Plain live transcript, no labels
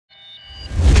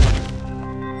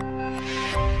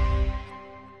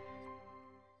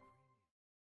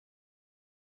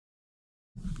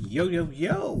Yo, yo,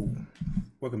 yo!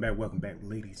 Welcome back,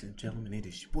 ladies and gentlemen. It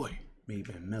is your boy,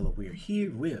 MadeMenMelo. We are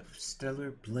here with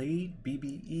Stellar Blade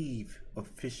BIBI Eve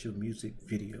official music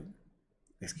video.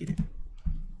 Let's get it.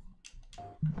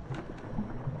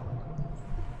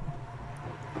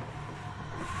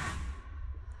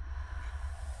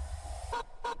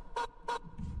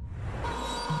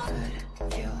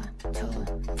 Good fuel tool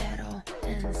대로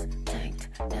instinct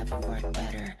never work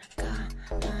better.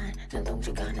 가만 난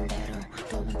동작하는 대로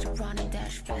도망쳐 running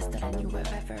dash faster than you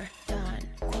have ever done.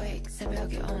 Quick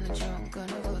새벽이 오는 중 그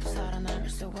누구도 살아남을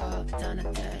수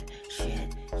없다는 듯.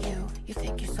 Shit you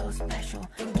think you're so special.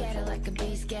 Then get it like a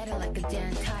beast, get it like a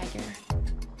damn tiger.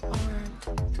 Armed,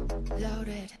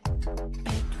 loaded,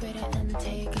 baked with an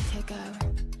intake to go.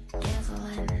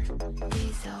 Gasoline,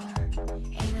 diesel,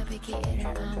 ain't a picky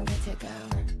eater, I'm good to go.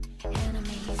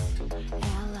 Enemies,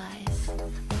 allies,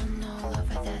 run all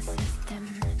over the system.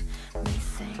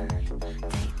 Missing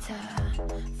data,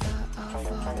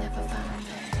 for never found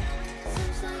it.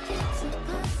 Seems like it's a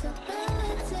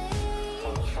possibility.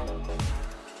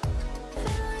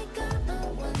 Feel like I'ma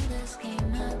win this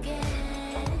game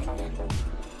again.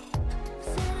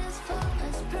 Set as far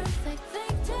as perfect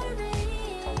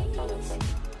victories.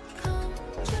 Come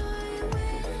join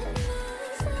with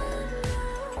us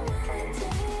another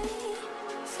day.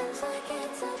 Seems like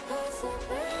it's a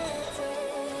possibility.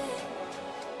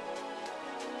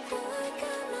 Feel like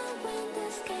I'ma win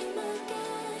this game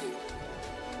again.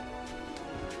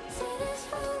 Set as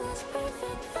far as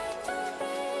perfect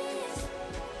victories.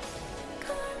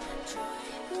 Come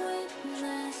join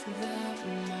witness the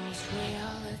most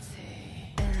reality.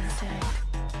 Instinct.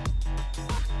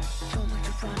 So much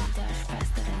to run and dash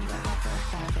faster than you have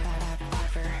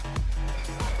ever.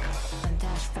 And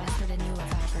dash faster than you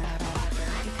have ever.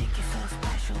 You think you're so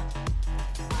special.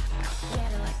 Get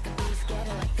it like a beast, get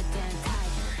it like a damn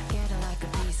tiger. Get it like a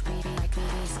beast, speedy, like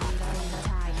BIBI, speed on the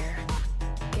tire.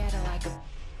 Get it like a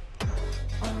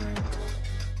armed,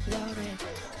 loaded,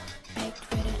 baked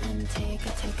with an intake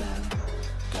to go.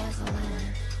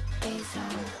 Gasoline,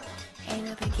 diesel, ain't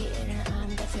a picky eater, I'm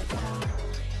good to go.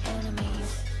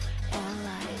 Enemies,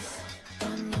 allies,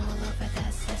 run all over the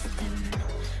system.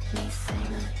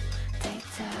 Missing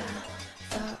data,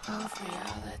 thought of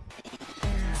reality.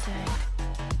 Instinct.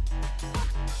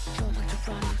 So much to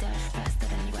run and dash faster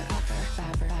than you have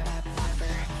ever.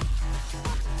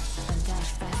 And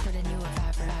dash faster than you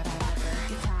have ever.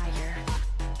 You're tired.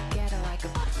 Get it like a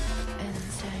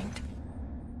instinct.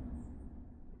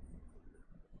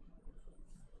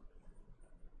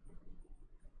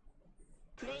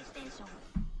 PlayStation.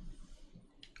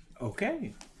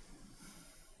 Okay.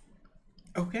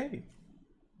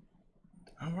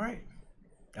 All right.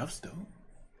 That was dope.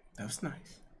 That was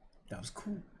nice. That was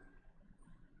cool.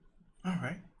 All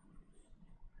right.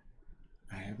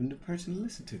 I have a new person to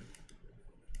listen to.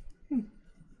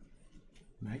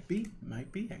 Might be.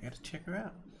 I gotta check her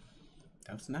out.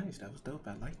 That was nice. That was dope.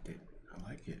 I liked it. I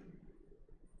like it.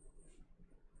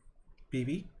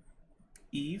 BIBI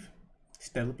Eve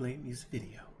Stellar Blade music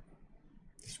video.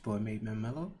 This your boy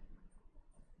MadeMenMelo.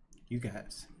 You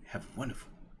guys have a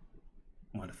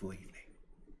wonderful evening.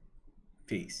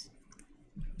 Peace.